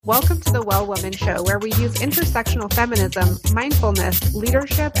Welcome to the Well Woman Show, where we use intersectional feminism, mindfulness,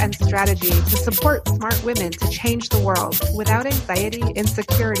 leadership, and strategy to support smart women to change the world without anxiety,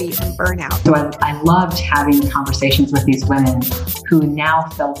 insecurity, and burnout. So I loved having conversations with these women who now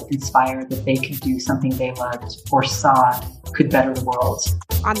felt inspired that they could do something they loved or saw could better the world.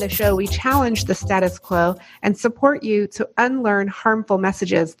 On the show, we challenge the status quo and support you to unlearn harmful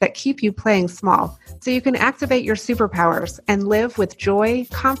messages that keep you playing small so you can activate your superpowers and live with joy,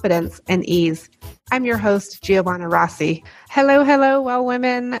 confidence, and ease. I'm your host, Giovanna Rossi. Hello, well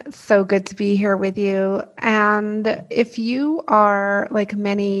women. So good to be here with you. And if you are like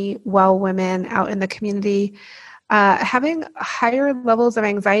many well women out in the community, having higher levels of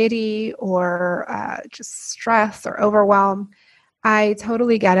anxiety or just stress or overwhelm, I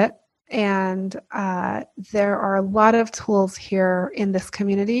totally get it. And there are a lot of tools here in this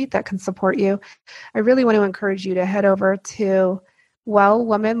community that can support you. I really want to encourage you to head over to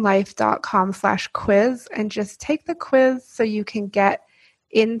wellwomanlife.com/quiz and just take the quiz so you can get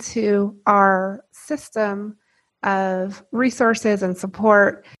into our system of resources and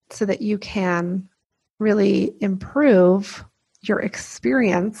support so that you can really improve your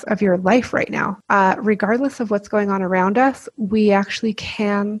experience of your life right now. Regardless of what's going on around us, we actually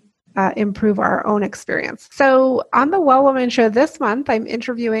can improve our own experience. So on the Well Woman Show this month, I'm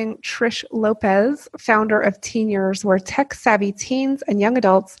interviewing Trish Lopez, founder of Teen Years, where tech-savvy teens and young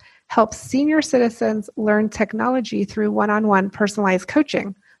adults help senior citizens learn technology through one-on-one personalized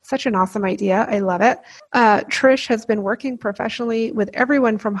coaching. Such an awesome idea. I love it. Trish has been working professionally with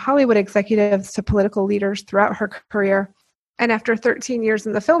everyone from Hollywood executives to political leaders throughout her career. And after 13 years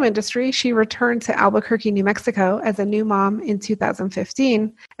in the film industry, she returned to Albuquerque, New Mexico as a new mom in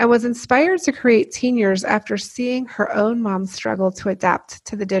 2015 and was inspired to create Teen Years after seeing her own mom struggle to adapt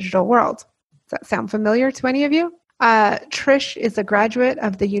to the digital world. Does that sound familiar to any of you? Trish is a graduate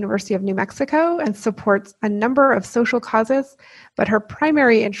of the University of New Mexico and supports a number of social causes, but her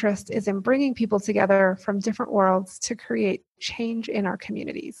primary interest is in bringing people together from different worlds to create change in our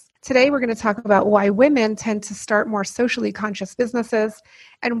communities. Today, we're going to talk about why women tend to start more socially conscious businesses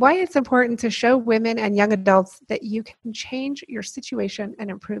and why it's important to show women and young adults that you can change your situation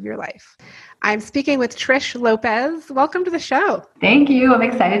and improve your life. I'm speaking with Trish Lopez. Welcome to the show. Thank you. I'm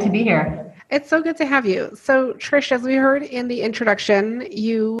excited to be here. It's so good to have you. So, Trish, as we heard in the introduction,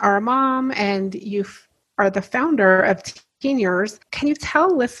 you are a mom and you are the founder of Teen Years. Can you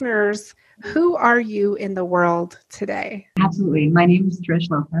tell listeners, who are you in the world today? Absolutely. My name is Trish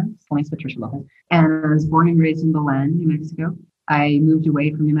Lopez, Trish Lopez, and I was born and raised in Belen, New Mexico. I moved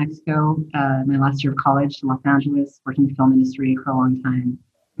away from New Mexico my last year of college to Los Angeles, worked in the film industry for a long time.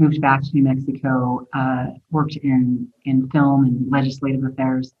 Moved back to New Mexico, worked in film and legislative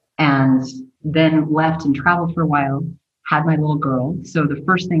affairs, and then left and traveled for a while, had my little girl. So the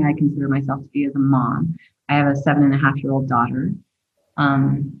first thing I consider myself to be is a mom. I have a 7.5-year-old daughter,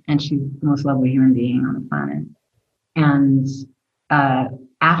 and she's the most lovely human being on the planet. And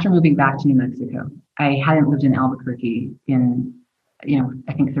after moving back to New Mexico, I hadn't lived in Albuquerque in,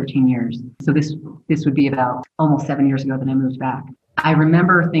 I think 13 years. So this would be about almost 7 years ago that I moved back. I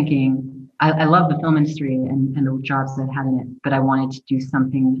remember thinking, I love the film industry and the jobs I've had in it, but I wanted to do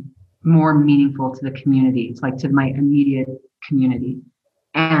something more meaningful to the community, to my immediate community,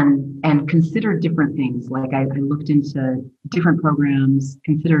 and consider different things. Like I looked into different programs,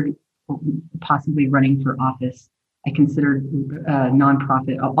 considered possibly running for office. I considered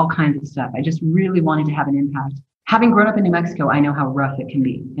nonprofit, all kinds of stuff. I just really wanted to have an impact. Having grown up in New Mexico, I know how rough it can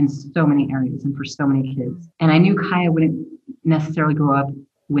be in so many areas and for so many kids. And I knew Kaya wouldn't necessarily grow up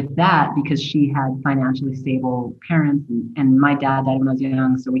with that because she had financially stable parents, and my dad died when I was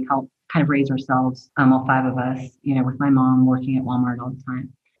young, so we kind of raised ourselves, all 5 of us, with my mom working at Walmart all the time.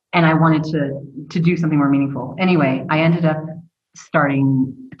 And I wanted to do something more meaningful. Anyway, I ended up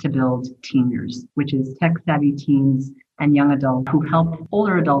starting to build Teen Years, which is tech-savvy teens and young adults who help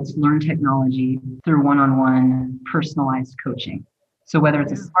older adults learn technology through one-on-one personalized coaching. So whether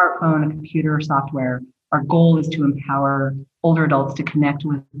it's a smartphone, a computer, or software, our goal is to empower older adults to connect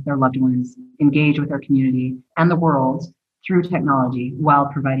with their loved ones, engage with their community and the world through technology while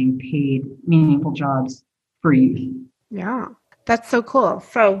providing paid, meaningful jobs for youth. Yeah, that's so cool.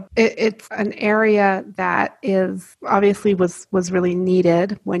 So it's an area that is obviously was really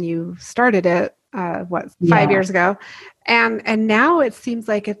needed when you started it, 5 years ago. And now it seems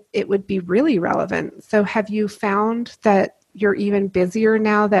like it would be really relevant. So have you found that you're even busier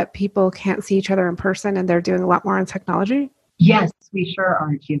now that people can't see each other in person and they're doing a lot more on technology? Yes, we sure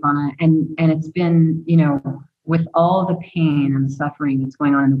are, Giovanna. And it's been, with all the pain and the suffering that's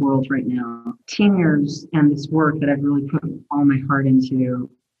going on in the world right now, Teen Years and this work that I've really put all my heart into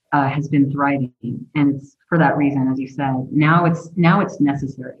has been thriving. And it's for that reason, as you said, now it's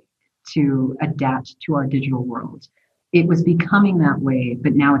necessary to adapt to our digital world. It was becoming that way,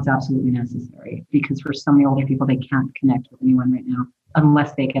 but now it's absolutely necessary because for so many older people, they can't connect with anyone right now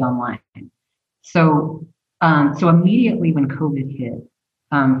unless they get online. So, so immediately when COVID hit,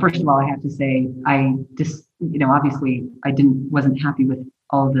 first of all, I have to say, I just, obviously I wasn't happy with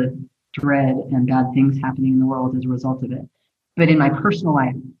all the dread and bad things happening in the world as a result of it. But in my personal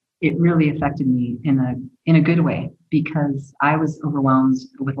life, it really affected me in a good way because I was overwhelmed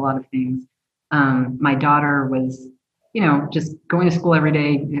with a lot of things. My daughter was, just going to school every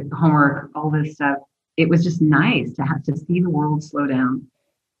day, homework, all this stuff. It was just nice to have to see the world slow down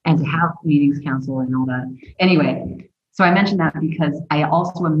and to have meetings canceled and all that. Anyway, so I mentioned that because I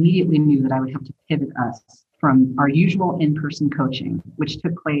also immediately knew that I would have to pivot us from our usual in-person coaching, which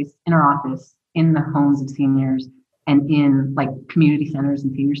took place in our office, in the homes of seniors, and in like community centers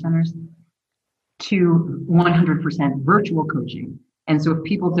and senior centers, to 100% virtual coaching. And so if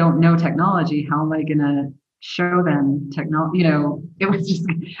people don't know technology, how am I going to show them technology? It was just,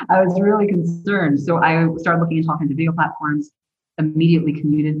 I was really concerned. So I started looking and talking to video platforms, immediately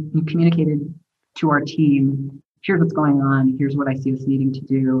communicated to our team, here's what's going on, here's what I see us needing to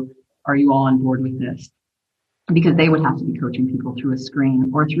do. Are you all on board with this? Because they would have to be coaching people through a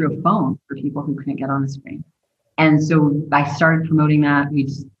screen or through a phone for people who couldn't get on the screen. And so I started promoting that. We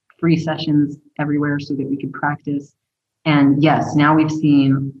just free sessions everywhere so that we could practice. And yes, now we've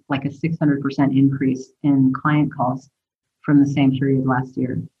seen like a 600% increase in client calls from the same period last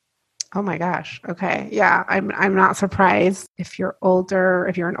year. Oh my gosh. Okay. Yeah. I'm not surprised if you're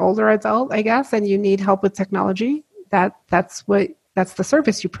an older adult, I guess, and you need help with technology, that's the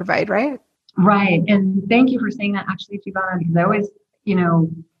service you provide, right? Right. And thank you for saying that actually, Giovanna, because I always,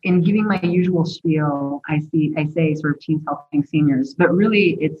 in giving my usual spiel, I say sort of teens helping seniors, but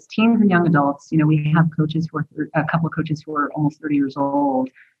really it's teens and young adults. We have a couple of coaches who are almost 30 years old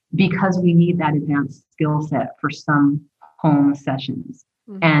because we need that advanced skill set for some home sessions.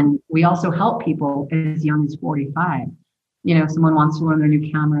 Mm-hmm. And we also help people as young as 45. Someone wants to learn their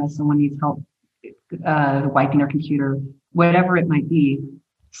new camera, someone needs help wiping their computer, whatever it might be.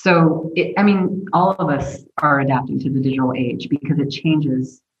 So, all of us are adapting to the digital age because it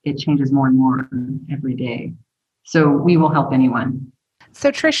changes more and more every day. So we will help anyone. So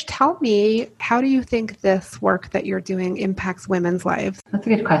Trish, tell me, how do you think this work that you're doing impacts women's lives? That's a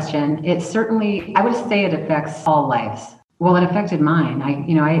good question. It certainly, I would say it affects all lives. Well, it affected mine.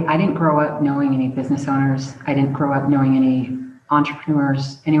 I didn't grow up knowing any business owners. I didn't grow up knowing any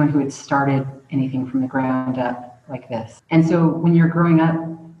entrepreneurs, anyone who had started anything from the ground up like this. And so when you're growing up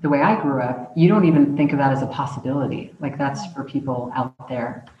the way I grew up, you don't even think of that as a possibility. Like that's for people out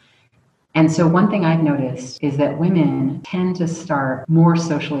there. And so one thing I've noticed is that women tend to start more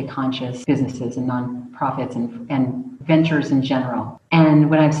socially conscious businesses and nonprofits and ventures in general.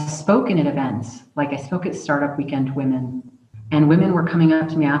 And when I've spoken at events, like I spoke at Startup Weekend Women, and women were coming up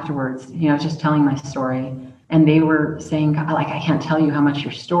to me afterwards, just telling my story. And they were saying, like, I can't tell you how much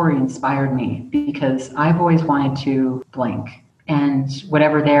your story inspired me because I've always wanted to blank. And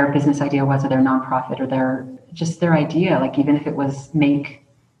whatever their business idea was, or their nonprofit, or their idea, like even if it was make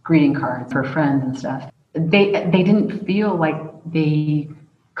greeting cards for friends and stuff, they didn't feel like they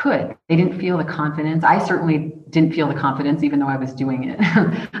could. They didn't feel the confidence. I certainly didn't feel the confidence, even though I was doing it.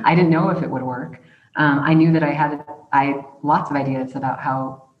 I didn't know if it would work. I knew that I had lots of ideas about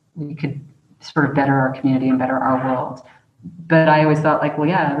how we could sort of better our community and better our world. But I always thought like, well,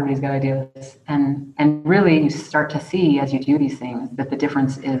 yeah, everybody's got ideas. And really you start to see as you do these things that the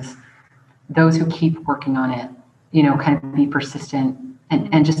difference is those who keep working on it, kind of be persistent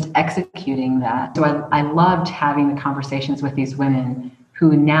and just executing that. So I loved having the conversations with these women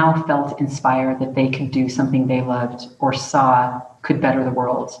who now felt inspired that they could do something they loved or saw could better the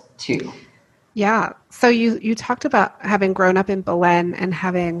world too. Yeah. So you talked about having grown up in Belen and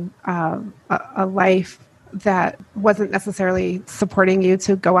having a life that wasn't necessarily supporting you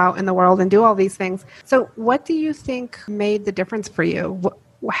to go out in the world and do all these things. So what do you think made the difference for you?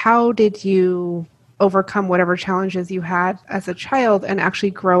 How did you overcome whatever challenges you had as a child and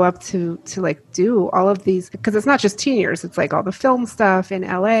actually grow up to like do all of these? Because it's not just teen years, it's like all the film stuff in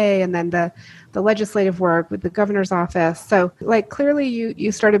LA and then the legislative work with the governor's office. So like clearly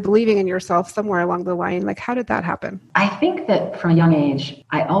you started believing in yourself somewhere along the line. Like how did that happen? I think that from a young age,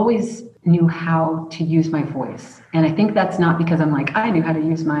 I always knew how to use my voice. And I think that's not because I'm like, I knew how to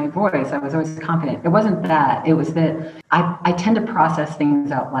use my voice. I was always confident. It wasn't that. It was that I tend to process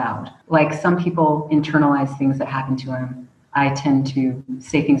things out loud. Like some people internalize things that happen to them. I tend to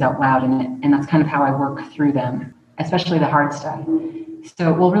say things out loud and that's kind of how I work through them, especially the hard stuff.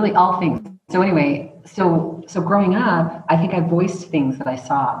 So, well, really all things. So anyway, so growing up, I think I voiced things that I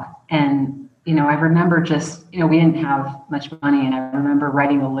saw. And, I remember just, we didn't have much money. And I remember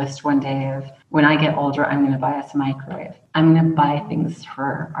writing a list one day of, when I get older, I'm going to buy us a microwave. I'm going to buy things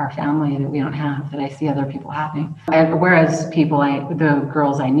for our family that we don't have, that I see other people having. Whereas the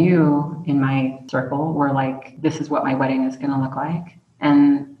girls I knew in my circle were like, this is what my wedding is going to look like.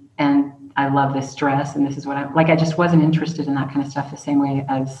 And I love this dress, and this is what I just wasn't interested in that kind of stuff the same way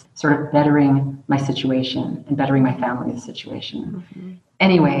as sort of bettering my situation and bettering my family's situation. Mm-hmm.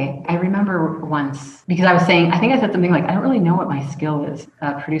 Anyway, I remember once, because I was saying, I think I said something like, I don't really know what my skill is.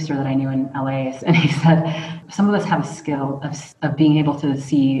 A producer that I knew in LA, and he said, some of us have a skill of being able to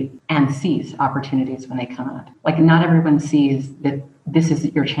see and seize opportunities when they come up. Like, not everyone sees that this is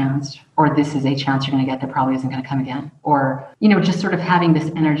your chance, or this is a chance you're going to get that probably isn't going to come again. Or, just sort of having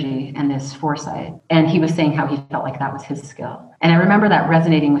this energy and this foresight. And he was saying how he felt like that was his skill. And I remember that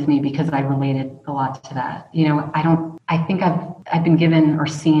resonating with me because I related a lot to that. I think I've been given or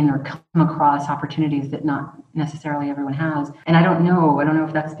seen or come across opportunities that not necessarily everyone has. And I don't know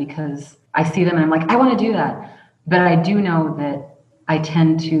if that's because I see them and I'm like, I want to do that. But I do know that I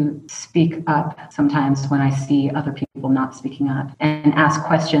tend to speak up sometimes when I see other people not speaking up, and ask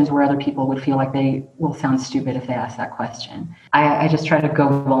questions where other people would feel like they will sound stupid if they ask that question. I just try to go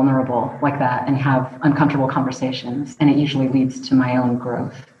vulnerable like that and have uncomfortable conversations, and it usually leads to my own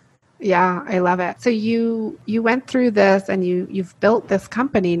growth. Yeah, I love it. So you went through this, and you've built this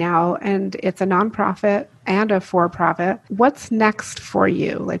company now, and it's a nonprofit and a for-profit. What's next for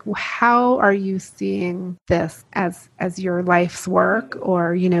you? Like, how are you seeing this as your life's work,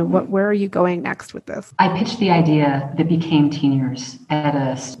 or where are you going next with this? I pitched the idea that became Teen Years at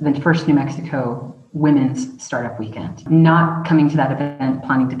the first New Mexico Women's Startup Weekend. Not coming to that event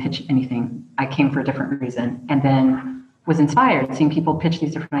planning to pitch anything. I came for a different reason, and then was inspired seeing people pitch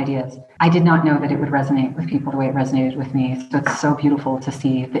these different ideas. I did not know that it would resonate with people the way it resonated with me. So it's so beautiful to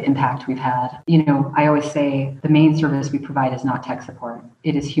see the impact we've had. I always say the main service we provide is not tech support.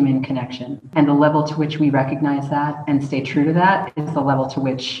 It is human connection. And the level to which we recognize that and stay true to that is the level to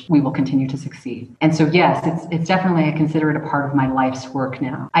which we will continue to succeed. And so, yes, it's definitely, I consider it a part of my life's work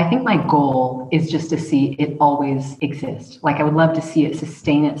now. I think my goal is just to see it always exist. Like, I would love to see it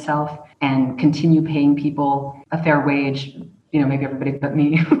sustain itself and continue paying people a fair wage, maybe everybody but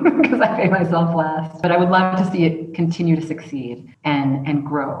me, because I pay myself last. But I would love to see it continue to succeed and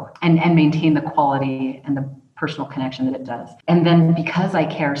grow and maintain the quality and the personal connection that it does. And then, because I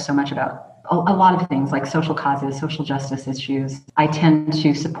care so much about a lot of things like social causes, social justice issues, I tend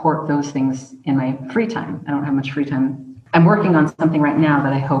to support those things in my free time. I don't have much free time. I'm working on something right now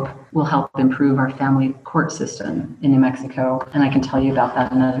that I hope will help improve our family court system in New Mexico. And I can tell you about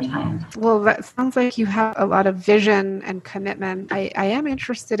that another time. Well, that sounds like you have a lot of vision and commitment. I am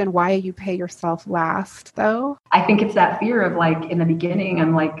interested in why you pay yourself last, though. I think it's that fear of, like, in the beginning,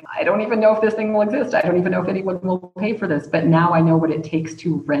 I'm like, I don't even know if this thing will exist. I don't even know if anyone will pay for this. But now I know what it takes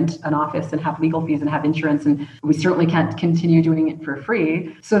to rent an office and have legal fees and have insurance. And we certainly can't continue doing it for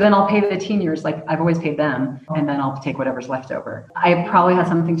free. So then I'll pay the Teen Years like I've always paid them. And then I'll take whatever's left over. I probably has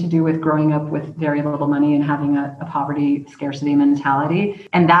something to do with growing up with very little money and having a poverty scarcity mentality.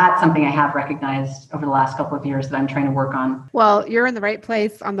 And that's something I have recognized over the last couple of years that I'm trying to work on. Well, you're in the right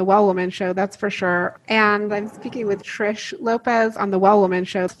place on the Well Woman Show, that's for sure. And I'm speaking with Trish Lopez on the Well Woman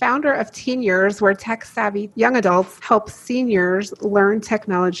Show, founder of Teen Years, where tech-savvy young adults help seniors learn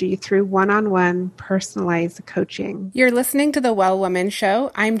technology through one-on-one personalized coaching. You're listening to the Well Woman Show.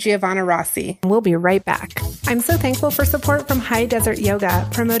 I'm Giovanna Rossi. We'll be right back. I'm so thankful for support from High Desert Yoga,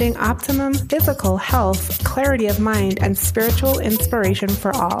 promoting optimum physical health, clarity of mind, and spiritual inspiration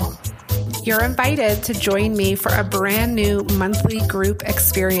for all. You're invited to join me for a brand new monthly group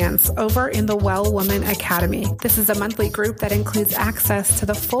experience over in the Well Woman Academy. This is a monthly group that includes access to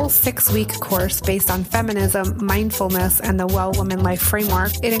the full 6-week course based on feminism, mindfulness, and the Well Woman Life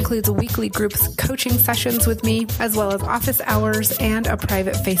Framework. It includes weekly groups coaching sessions with me, as well as office hours and a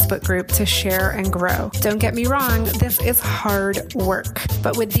private Facebook group to share and grow. Don't get me wrong, this is hard work,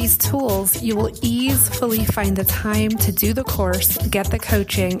 but with these tools, you will easily find the time to do the course, get the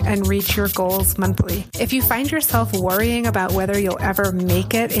coaching, and reach your goals monthly. If you find yourself worrying about whether you'll ever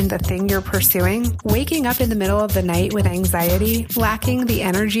make it in the thing you're pursuing, waking up in the middle of the night with anxiety, lacking the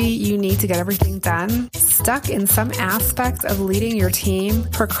energy you need to get everything done, stuck in some aspect of leading your team,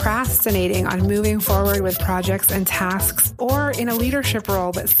 procrastinating on moving forward with projects and tasks, or in a leadership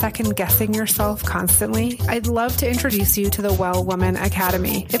role but second-guessing yourself constantly, I'd love to introduce you to the Well Woman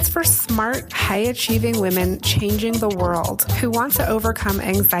Academy. It's for smart, high-achieving women changing the world who want to overcome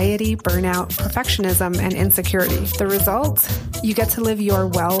anxiety, burnout, burnout, perfectionism, and insecurity. The result? You get to live your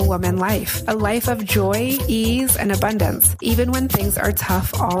well woman life, a life of joy, ease, and abundance, even when things are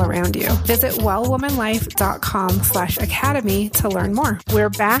tough all around you. Visit wellwomanlife.com/academy to learn more. We're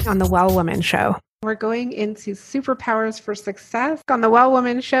back on the Well Woman Show. We're going into superpowers for success on the Well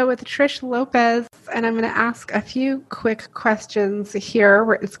Woman Show with Trish Lopez, and I'm going to ask a few quick questions here.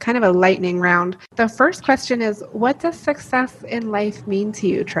 Where it's kind of a lightning round. The first question is, what does success in life mean to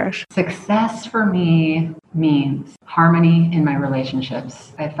you, Trish? Success for me means harmony in my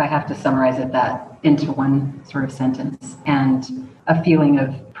relationships, if I have to summarize it that into one sort of sentence, and a feeling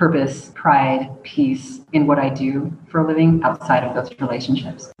of purpose, pride, peace in what I do for a living outside of those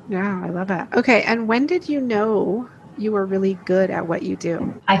relationships. Yeah, I love it. Okay, and when did you know you were really good at what you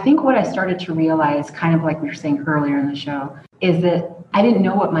do? I think what I started to realize, kind of like we were saying earlier in the show, is that I didn't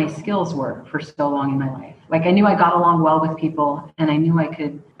know what my skills were for so long in my life. Like I knew I got along well with people, and I knew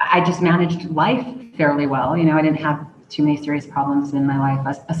I just managed life fairly well. You know, I didn't have too many serious problems in my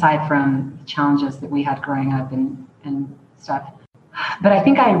life, aside from challenges that we had growing up and stuff. But I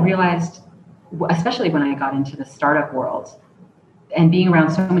think I realized, especially when I got into the startup world and being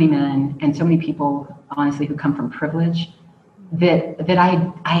around so many men and so many people, honestly, who come from privilege, that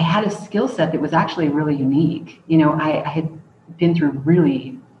I had a skill set that was actually really unique. You know, I had been through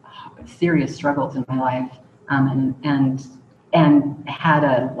really serious struggles in my life, and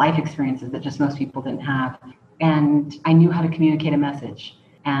had life experiences that just most people didn't have. And I knew how to communicate a message,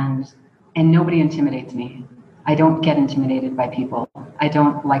 and nobody intimidates me. I don't get intimidated by people. I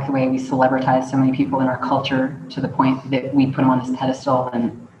don't like the way we celebritize so many people in our culture to the point that we put them on this pedestal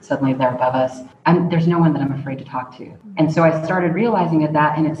and suddenly they're above us. There's no one that I'm afraid to talk to. And so I started realizing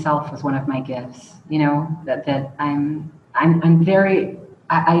that in itself was one of my gifts, you know, that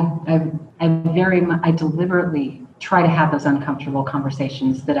I deliberately try to have those uncomfortable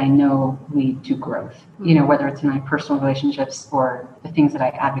conversations that I know lead to growth, you know, whether it's in my personal relationships or the things that I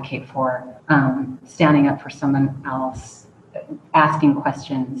advocate for, standing up for someone else, asking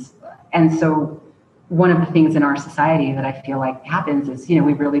questions. And so one of the things in our society that I feel like happens is, you know,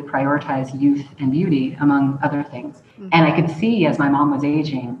 we really prioritize youth and beauty among other things. Mm-hmm. And I could see as my mom was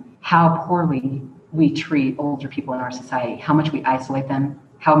aging, how poorly we treat older people in our society, how much we isolate them,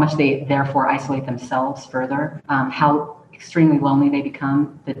 how much they therefore isolate themselves further, how extremely lonely they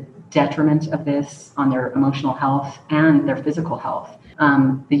become, the detriment of this on their emotional health and their physical health.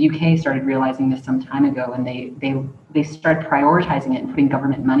 The UK started realizing this some time ago, and they started prioritizing it and putting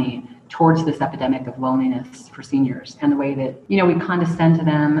government money towards this epidemic of loneliness for seniors, and the way that, you know, we condescend to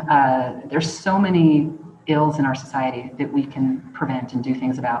them. There's so many ills in our society that we can prevent and do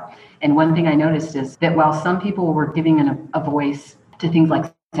things about. And one thing I noticed is that while some people were giving a voice to things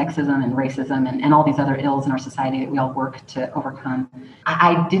like sexism and racism and all these other ills in our society that we all work to overcome,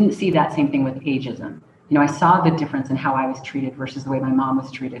 I didn't see that same thing with ageism. You know, I saw the difference in how I was treated versus the way my mom was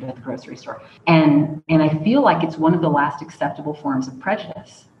treated at the grocery store. And I feel like it's one of the last acceptable forms of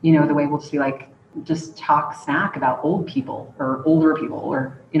prejudice. You know, the way we'll just be like, just talk smack about old people or older people,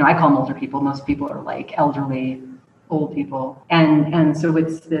 or, you know, I call them older people. Most people are like elderly, old people. And so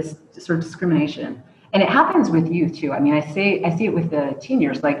it's this sort of discrimination. And it happens with youth too. I mean, I see it with the teen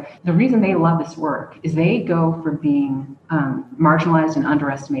years. Like, the reason they love this work is they go from being marginalized and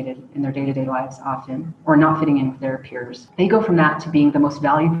underestimated in their day-to-day lives often, or not fitting in with their peers. They go from that to being the most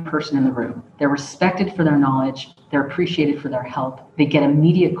valued person in the room. They're respected for their knowledge. They're appreciated for their help. They get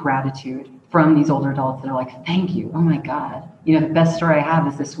immediate gratitude from these older adults that are like, thank you. Oh my God. You know, the best story I have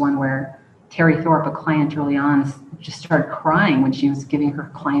is this one where Terry Thorpe, a client early on, just started crying when she was giving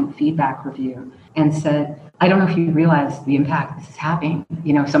her client feedback review and said, I don't know if you realize the impact this is having.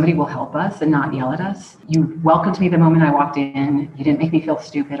 You know, somebody will help us and not yell at us. You welcomed me the moment I walked in. You didn't make me feel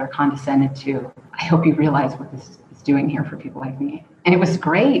stupid or condescended to. I hope you realize what this is doing here for people like me. And it was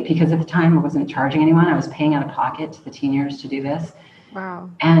great because at the time I wasn't charging anyone. I was paying out of pocket to the teen years to do this. Wow.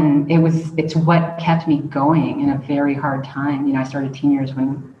 And it's what kept me going in a very hard time. You know, I started teen years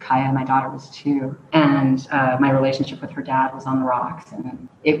when Kaya, my daughter, was 2, and my relationship with her dad was on the rocks. And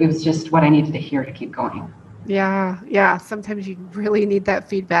it was just what I needed to hear to keep going. Yeah. Sometimes you really need that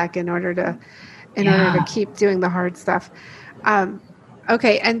feedback in order to keep doing the hard stuff.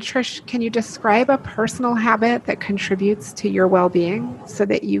 Okay. And Trish, can you describe a personal habit that contributes to your well-being so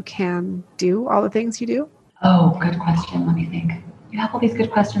that you can do all the things you do? Oh, good question. Let me think. You have all these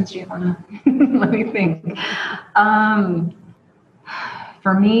good questions, Giovanna. Let me think.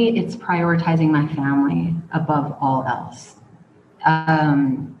 For me, it's prioritizing my family above all else. A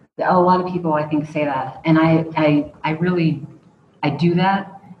lot of people, I think, say that, and I really do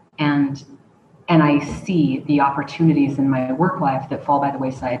that, and And I see the opportunities in my work life that fall by the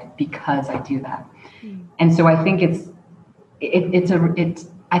wayside because I do that. And so I think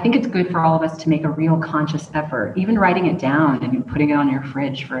I think it's good for all of us to make a real conscious effort, even writing it down and putting it on your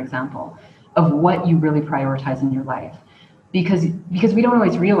fridge, for example, of what you really prioritize in your life. Because we don't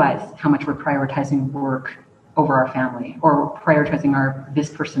always realize how much we're prioritizing work over our family, or prioritizing this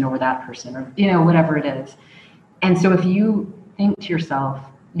person over that person, or, whatever it is. And so if you think to yourself,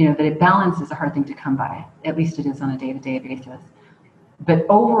 that balance is a hard thing to come by, at least it is on a day-to-day basis. But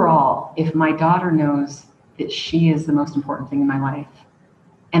overall, if my daughter knows that she is the most important thing in my life,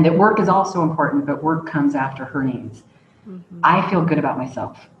 and that work is also important, but work comes after her needs, I feel good about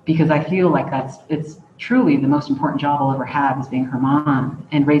myself, because I feel like it's truly the most important job I'll ever have, is being her mom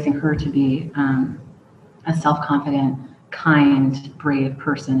and raising her to be a self-confident, kind, brave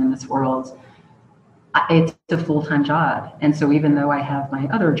person in this world. It's a full-time job. And so even though I have my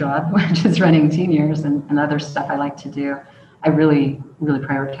other job, which is running seniors and other stuff I like to do, I really, really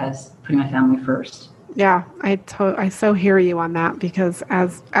prioritize putting my family first. Yeah, I so hear you on that, because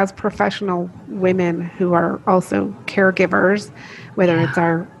as professional women who are also caregivers, whether it's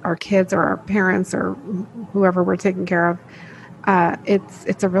our kids or our parents or whoever we're taking care of,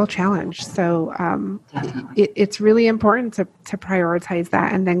 it's a real challenge. So it's really important to prioritize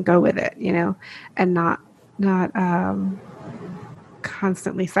that and then go with it, and not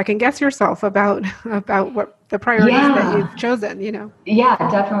constantly second guess yourself about what the priorities that you've chosen, Yeah,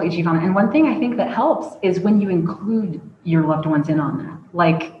 definitely, Giovanna. And one thing I think that helps is when you include your loved ones in on that.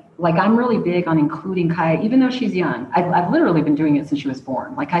 Like I'm really big on including Kaya, even though she's young. I've literally been doing it since she was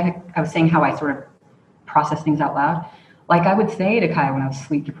born. Like I was saying how I sort of process things out loud. Like I would say to Kaya when I was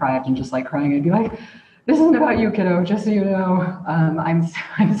sleep deprived and just like crying, I'd be like, "This isn't about you, kiddo. Just so you know, I'm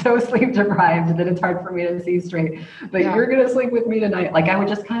so sleep deprived that it's hard for me to see straight. But you're gonna sleep with me tonight." Like I would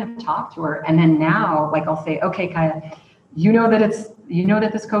just kind of talk to her, and then now, like I'll say, "Okay, Kaya, you know that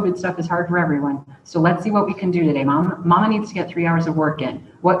this COVID stuff is hard for everyone. So let's see what we can do today. Mama needs to get 3 hours of work in.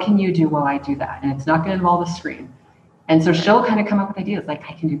 What can you do while I do that? And it's not going to involve a screen." And so she'll kind of come up with ideas like,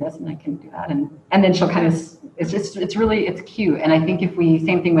 "I can do this and I can do that," and then she'll kind of, it's cute. And I think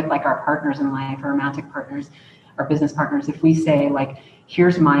same thing with like our partners in life, our romantic partners, our business partners, if we say like,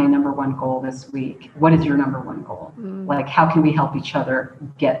 "Here's my number one goal this week. What is your number one goal? Like, how can we help each other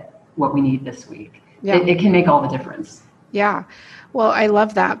get what we need this week?" Yeah. It can make all the difference. Yeah. Well, I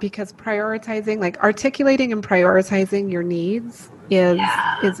love that, because prioritizing, like articulating and prioritizing your needs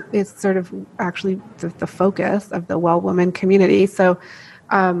is sort of actually the focus of the Well Woman community. So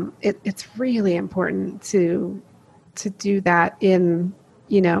it's really important to do that in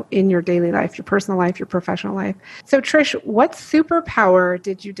your daily life, your personal life, your professional life. So Trish, what superpower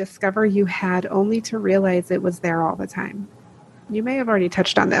did you discover you had only to realize it was there all the time? You may have already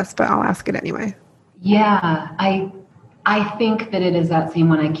touched on this, but I'll ask it anyway. Yeah, I think that it is that same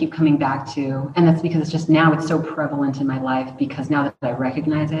one I keep coming back to. And that's because it's just now it's so prevalent in my life, because now that I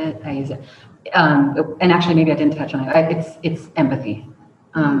recognize it, I use it. And actually, maybe I didn't touch on it. It's empathy.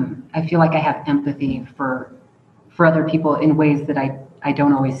 I feel like I have empathy for other people in ways that I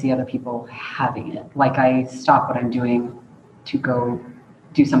don't always see other people having it. Like I stop what I'm doing to go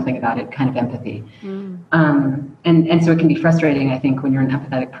do something about it, kind of empathy. And so it can be frustrating, I think, when you're an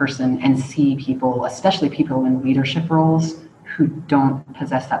empathetic person and see people, especially people in leadership roles, who don't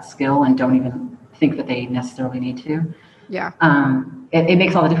possess that skill and don't even think that they necessarily need to. Yeah. It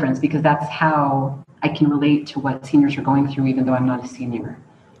makes all the difference, because that's how I can relate to what seniors are going through, even though I'm not a senior,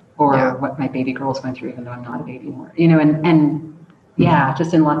 or what my baby girl is going through, even though I'm not a baby anymore. And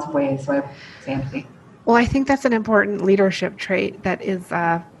just in lots of ways. So I say empathy. Well, I think that's an important leadership trait that is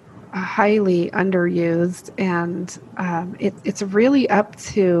highly underused, and it's really up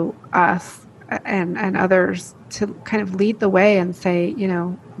to us and others to kind of lead the way and say,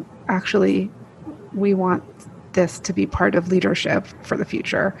 actually, we want this to be part of leadership for the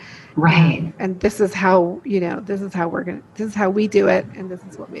future. Right. And this is how we do it, and this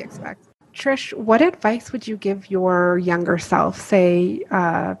is what we expect. Trish, what advice would you give your younger self, say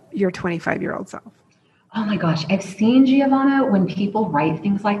your 25-year-old self? Oh my gosh, I've seen, Giovanna, when people write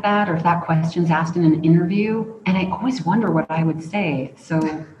things like that, or if that question's asked in an interview, and I always wonder what I would say. So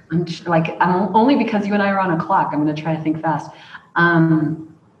I'm only because you and I are on a clock, I'm going to try to think fast.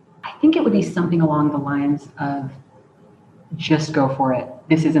 I think it would be something along the lines of, just go for it.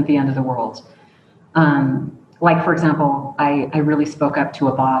 This isn't the end of the world. Like, for example, I really spoke up to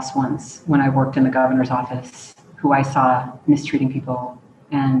a boss once when I worked in the governor's office, who I saw mistreating people,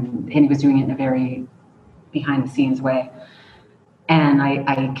 and he was doing it in a very behind the scenes way. And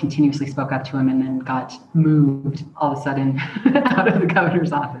I continuously spoke up to him, and then got moved all of a sudden out of the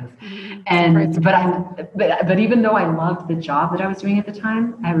governor's office. And but even though I loved the job that I was doing at the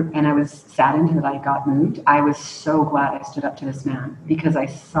time, I was saddened that I got moved, I was so glad I stood up to this man, because I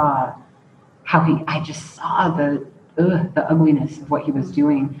saw I just saw the ugliness of what he was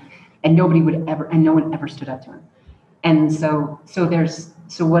doing, and no one ever stood up to him. And so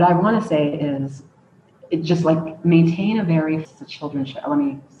what I want to say is, it just like maintain a very children should. Let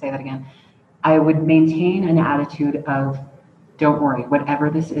me say that again. I would maintain an attitude of, don't worry, whatever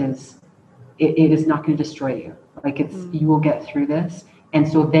this is, it is not going to destroy you. Like you will get through this. And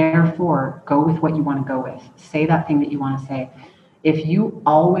so therefore, go with what you want to go with. Say that thing that you want to say. If you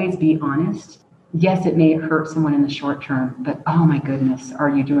always be honest, yes, it may hurt someone in the short term, but oh my goodness, are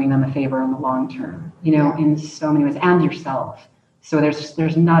you doing them a favor in the long term? In so many ways, and yourself. So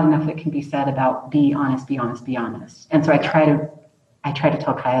there's not enough that can be said about be honest, be honest, be honest. And so I try to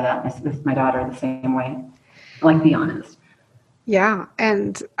tell Kaya that with my daughter the same way, like, be honest. Yeah.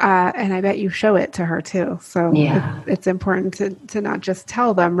 And I bet you show it to her too. So it's important to not just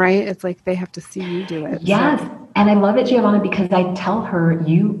tell them, right? It's like they have to see you do it. Yes. So. And I love it, Giovanna, because I tell her,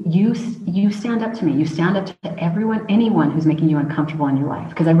 you stand up to me. You stand up to anyone who's making you uncomfortable in your life.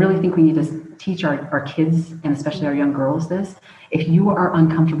 Because I really think we need to teach our kids, and especially our young girls, this. If you are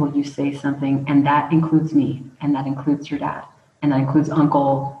uncomfortable, you say something, and that includes me, and that includes your dad, and that includes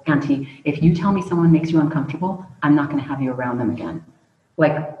uncle, auntie. If you tell me someone makes you uncomfortable, I'm not going to have you around them again.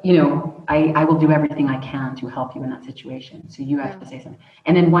 Like, I will do everything I can to help you in that situation. So you have to say something.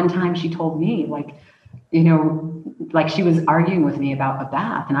 And then one time she told me, like she was arguing with me about a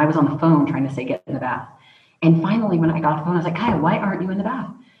bath, and I was on the phone trying to say, get in the bath. And finally, when I got off the phone, I was like, Kaya, why aren't you in the bath?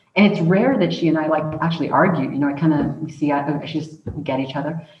 And it's rare that she and I actually argue. We just get each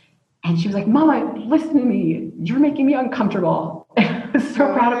other. And she was like, Mama, listen to me. You're making me uncomfortable. I was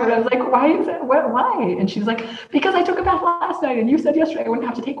so proud of her. I was like, why is that? Why? And she was like, because I took a bath last night and you said yesterday I wouldn't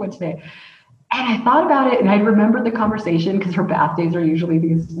have to take one today. And I thought about it, and I remembered the conversation, because her bath days are usually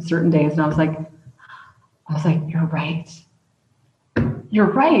these certain days. And I was like, you're right.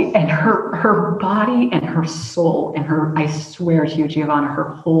 You're right. And her body and her soul and I swear to you, Giovanna, her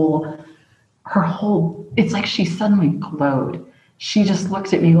whole, it's like she suddenly glowed. She just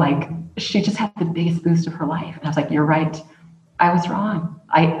looked at me like she just had the biggest boost of her life. And I was like, you're right. I was wrong.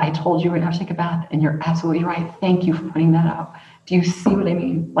 I told you we'd have to take a bath, and you're absolutely right. Thank you for pointing that out. Do you see what I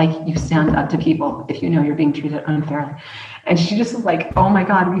mean? Like, you stand up to people if you know you're being treated unfairly. And she just was like, oh my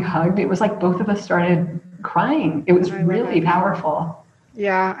God, we hugged. It was like both of us started crying. It was really powerful.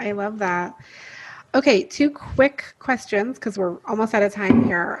 Yeah, I love that. Okay, 2 quick questions, because we're almost out of time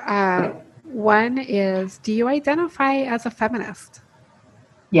here. One is, do you identify as a feminist?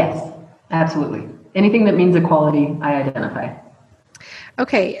 Yes, absolutely. Anything that means equality, I identify.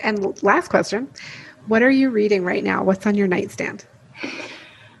 Okay, and last question. What are you reading right now? What's on your nightstand?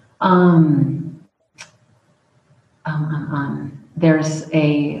 There's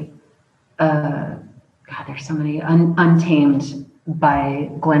there's so many. Untamed by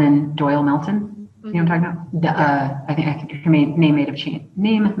Glennon Doyle Melton. You know what I'm talking about? I think her name may have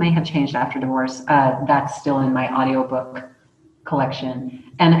changed after divorce. That's still in my audiobook collection.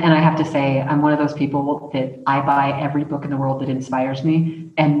 And I have to say, I'm one of those people that I buy every book in the world that inspires me.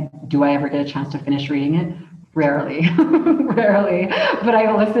 And do I ever get a chance to finish reading it? Rarely, rarely. But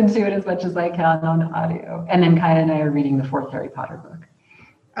I listen to it as much as I can on audio. And then Kaya and I are reading the 4th Harry Potter book.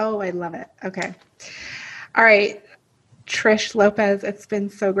 Oh, I love it. Okay. All right. Trish Lopez, it's been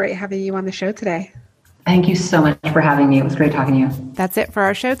so great having you on the show today. Thank you so much for having me. It was great talking to you. That's it for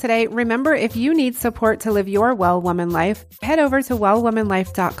our show today. Remember, if you need support to live your Well Woman life, head over to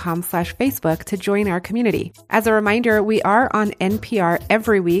wellwomanlife.com/Facebook to join our community. As a reminder, we are on NPR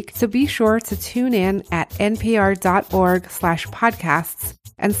every week, so be sure to tune in at npr.org/podcasts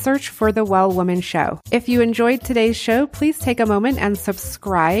and search for The Well Woman Show. If you enjoyed today's show, please take a moment and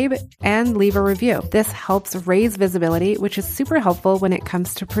subscribe and leave a review. This helps raise visibility, which is super helpful when it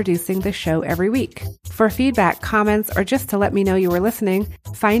comes to producing the show every week. For feedback, comments, or just to let me know you were listening,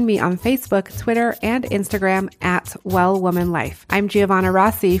 find me on Facebook, Twitter, and Instagram at Well Woman Life. I'm Giovanna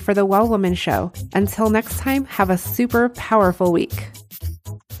Rossi for The Well Woman Show. Until next time, have a super powerful week.